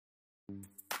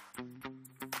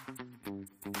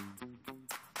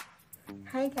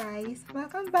Hi guys!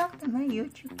 Welcome back to my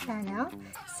YouTube channel.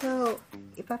 So,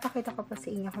 ipapakita ko po sa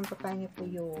inyo kung paano po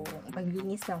yung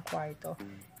paglinis ng kwarto.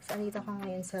 So, andito ko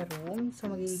ngayon sa room.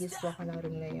 So, maglilinis po ako ng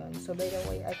room ngayon. So, by the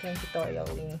way, I can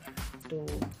tutorialing to,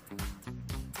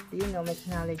 make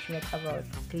acknowledgement about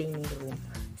cleaning room.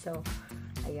 So,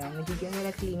 ayan, magiging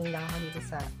nila cleaning lang ako dito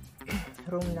sa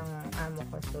room ng amo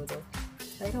ko. So,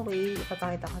 by the way,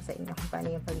 ipapakita ko sa inyo kung paano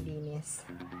yung paglinis.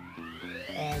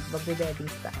 And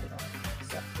magbe-beddings tayo.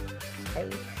 So, okay,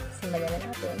 simulan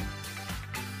na natin.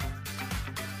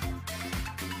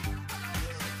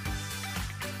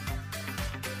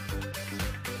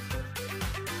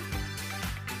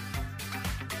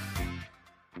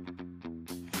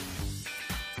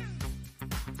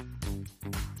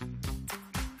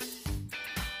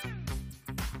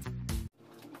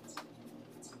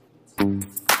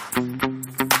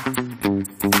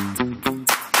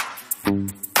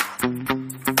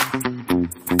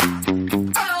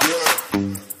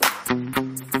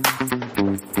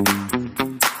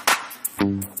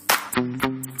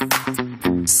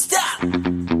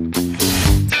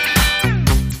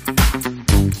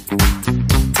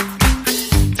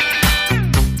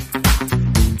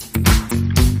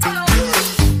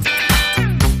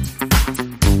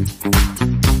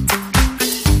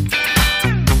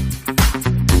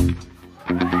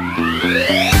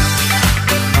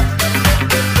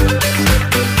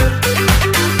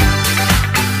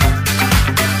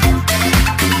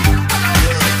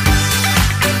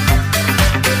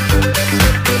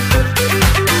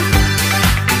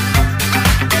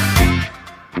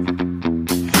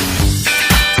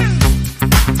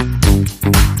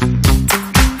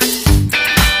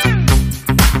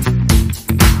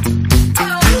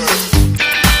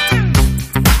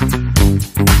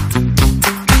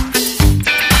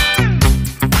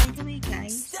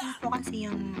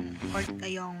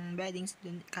 Yung beddings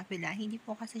dun kapila, hindi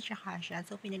po kasi siya kasha.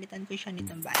 So, pinalitan ko siya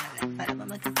nitong banalan para pa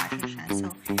magkakasya siya.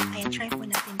 So, ayan, try po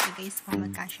natin to guys kung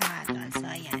magkasya nga to. So,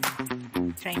 ayan,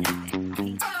 try natin.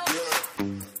 Okay?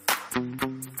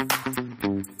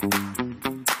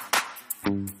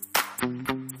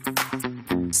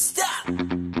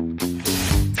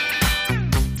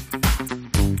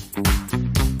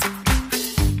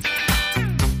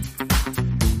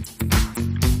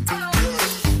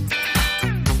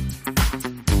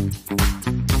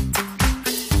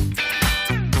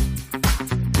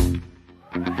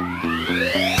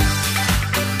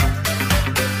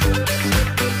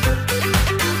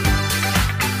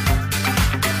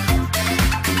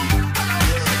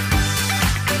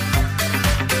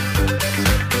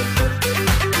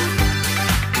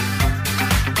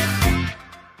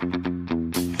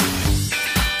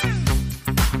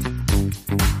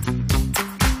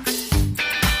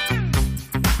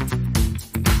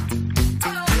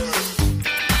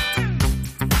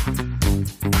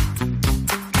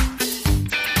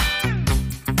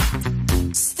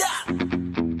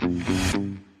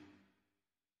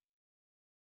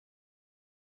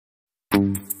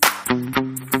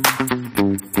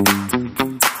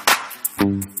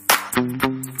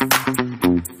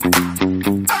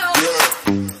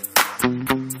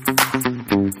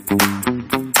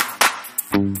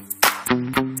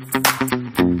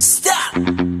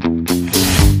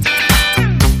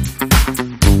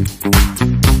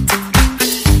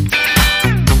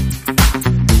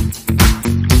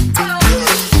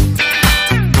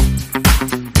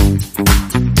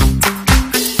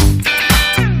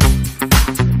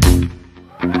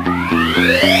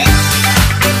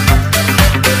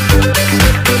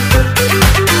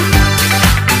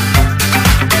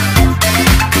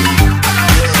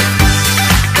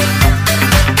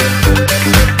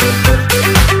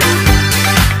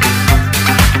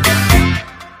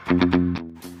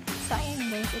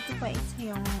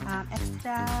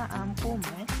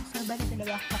 Kumot. So, bali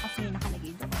talaga ako kasi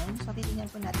nakalagay doon. So, titignan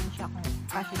po natin siya kung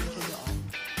kasya din siya doon.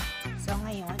 So,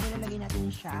 ngayon, ilalagay natin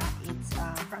siya. It's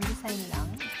from design lang.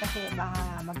 Kasi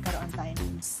baka magkaroon tayo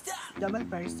ng double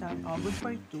person o good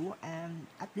for two. And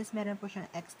at least meron po siyang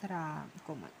extra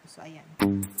kumot. So, ayan.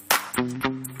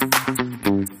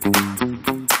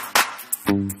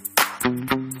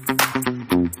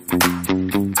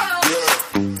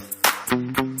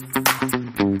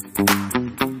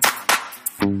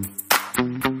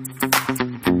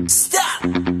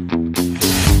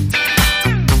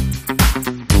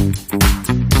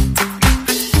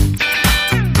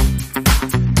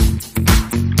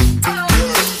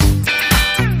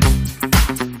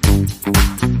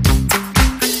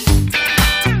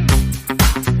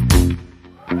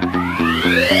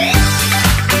 Yeah.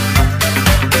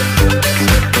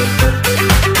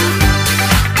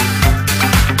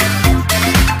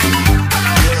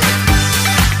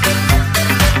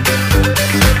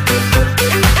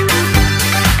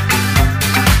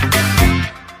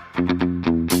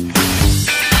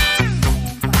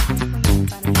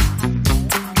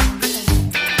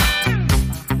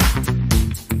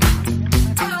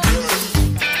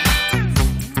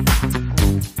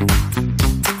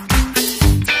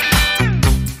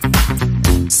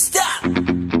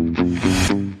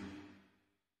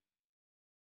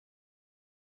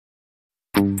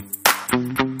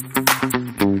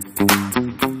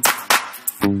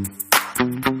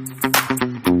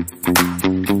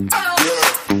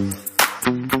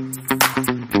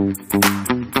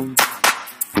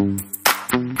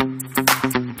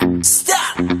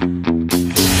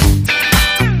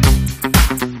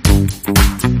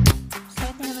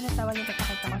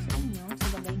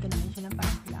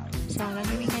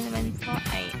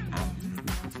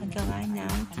 gawa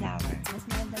ng flower. Mas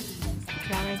maganda tingnan sa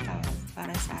Flower towel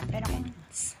para sa ating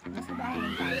beddings. nasa bahay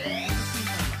lang tayo. Mas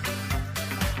simple lang.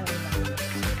 Okay lang.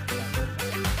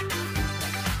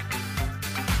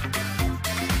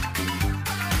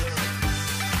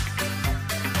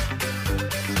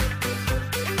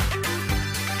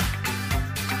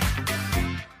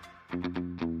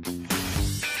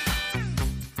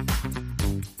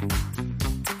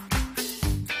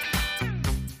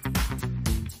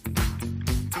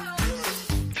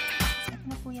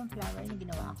 Flower na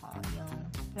ginawa ko, yung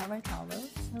flower towel.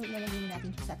 So, ilalagay na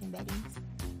natin siya sa ating beddings.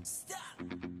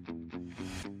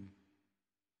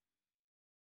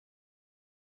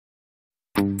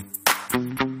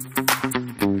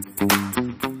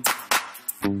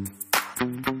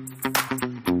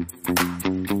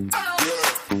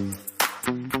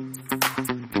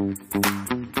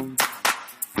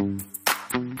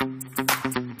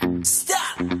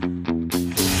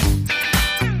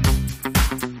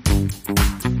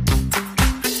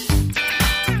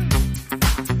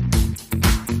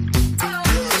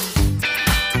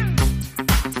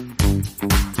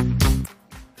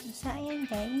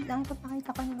 Guys, ang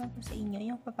papakita ko naman po sa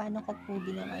inyo yung paano ko po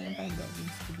ginawa yung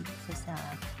beddings ko dito sa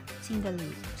single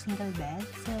bed.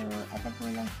 So, ito po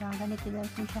lang siya, ganito lang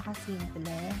po siya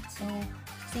kasimple. So,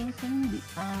 same thing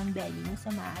bedding, so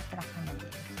ma-attract ka na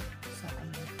din. So,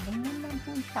 ayun, ganyan lang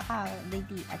po siya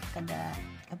ka-daily at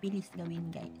kabilis gawin,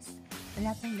 guys.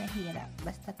 Wala pong mahirap,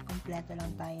 basta't kompleto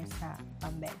lang tayo sa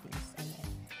beddings.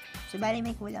 Ayan. So, bali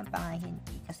may kulang pa nga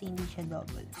hindi kasi hindi siya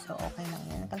double. So, okay lang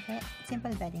yun. Kasi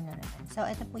simple bedding na naman. So,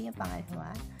 ito po yung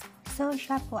pangalawa. So,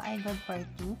 siya po ay good for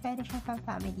 2. Pwede siya pang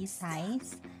family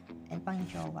size and pang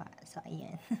jowa. So,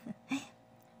 ayan.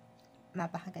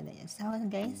 Mapakaganda yan. So,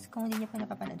 guys, kung hindi nyo pa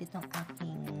napapanood itong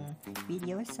aking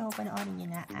video, so, panoorin nyo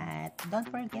na. At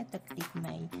don't forget to click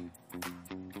my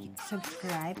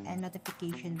subscribe and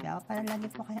notification bell para lagi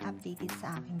po kayong updated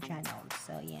sa aking channel.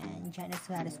 So, yan. Janice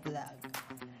Suarez Vlog.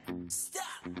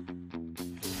 Stop!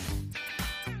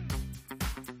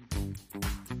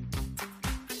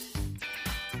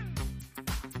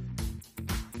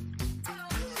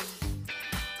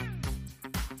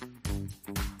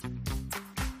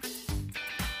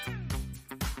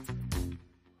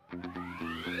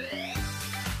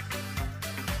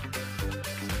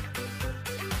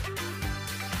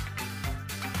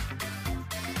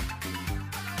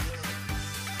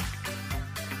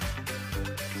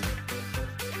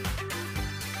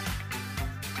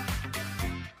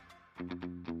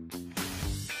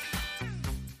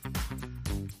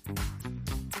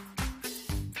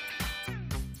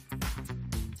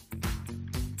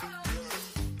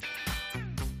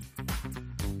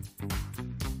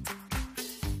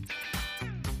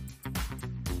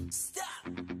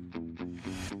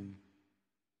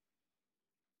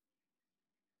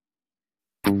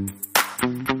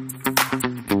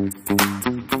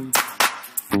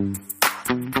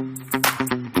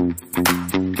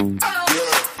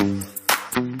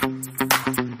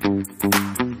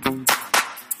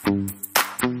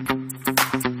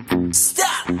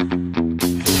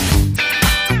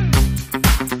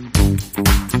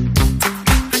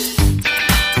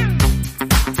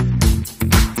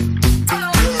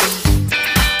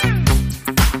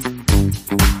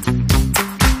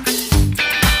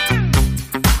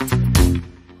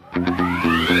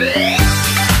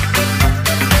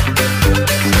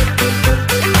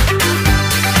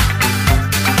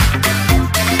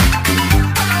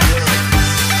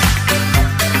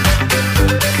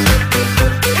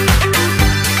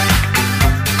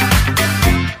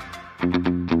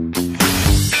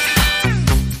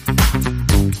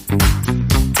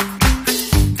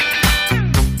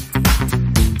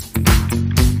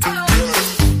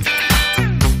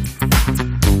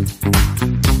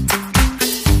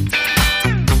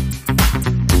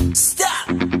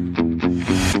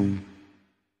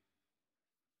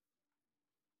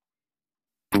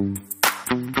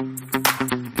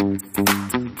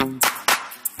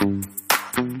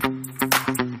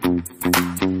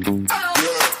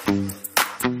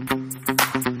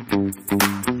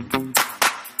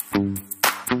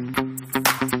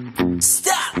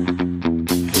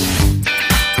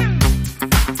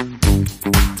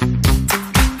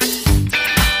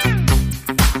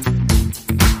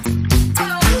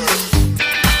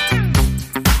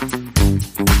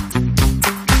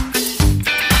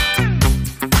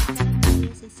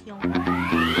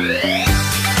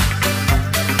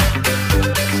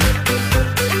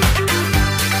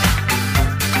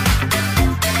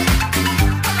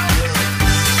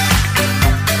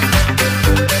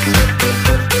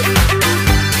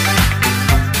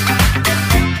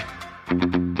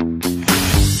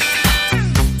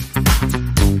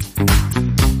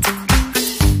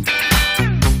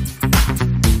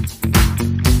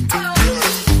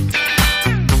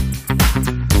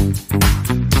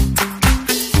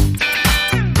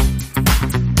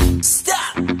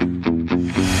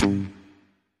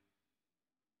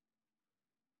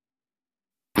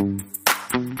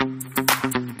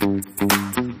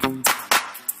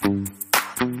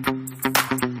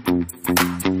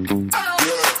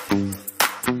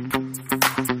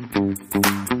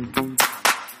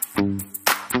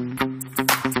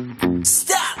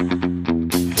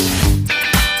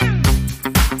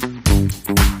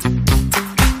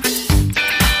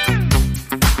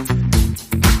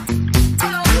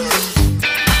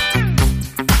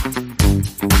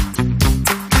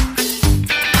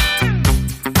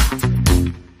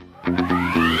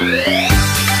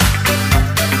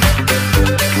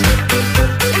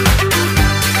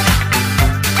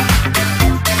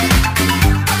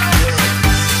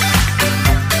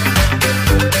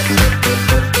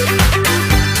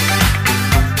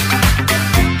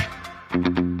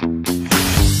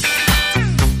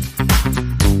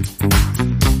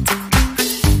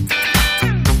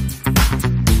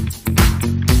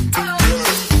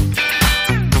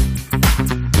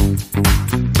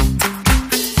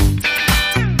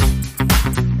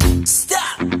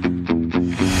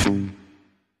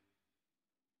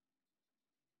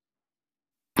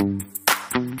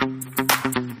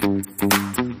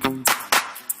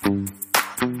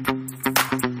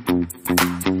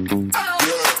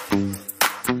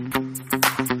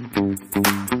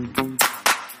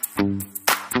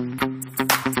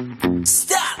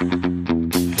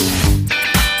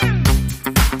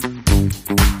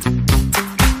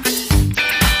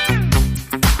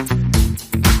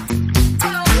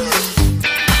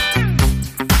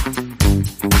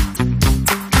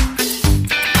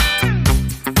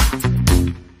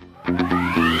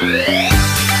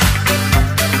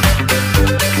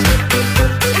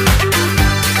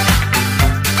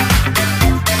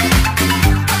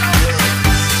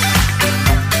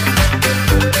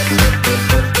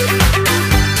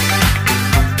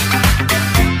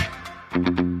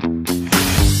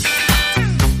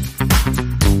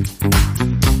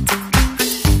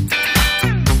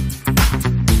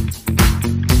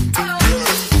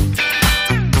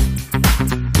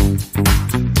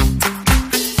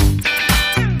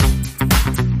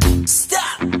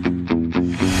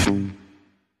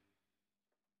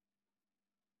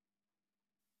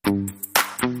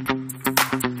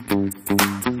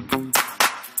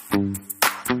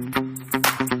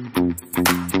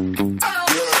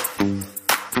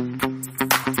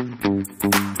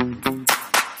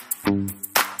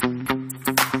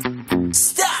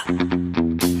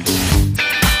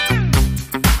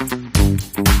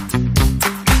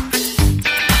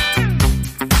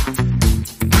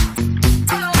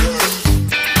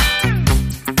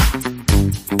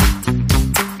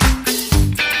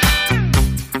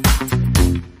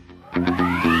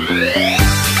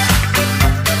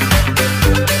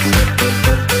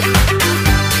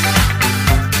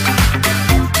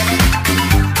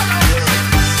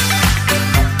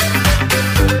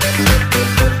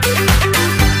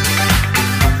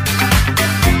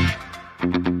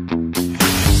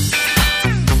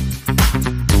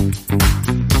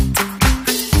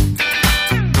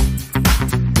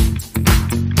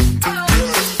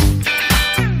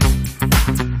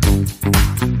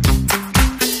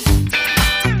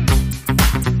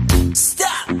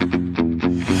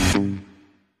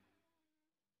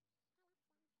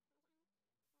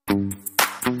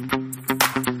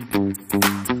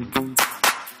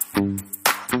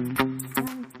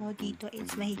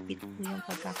 mahigpit po yung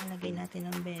pagkakalagay natin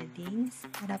ng beddings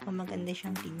para po maganda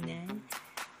siyang tignan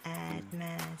at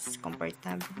mas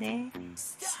komportable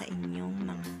sa inyong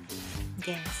mga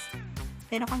guests.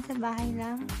 Pero kung sa bahay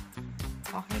lang,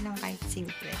 okay lang kahit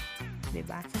simple.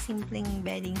 Diba? Sa simpleng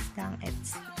beddings lang,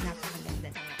 it's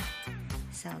napakaganda na nga.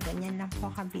 So, ganyan lang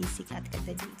po ka-basic at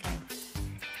kadali, guys.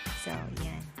 So,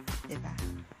 yan. Diba?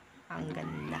 Ang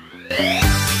ganda.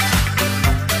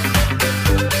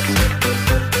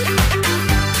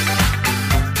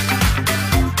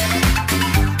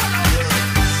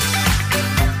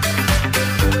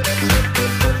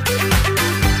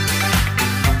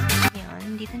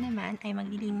 Ngayon, dito naman ay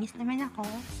maglilinis naman ako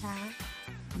sa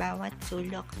bawat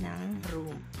sulok ng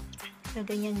room. So,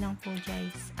 ganyan lang po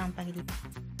guys ang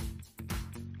paglilinis.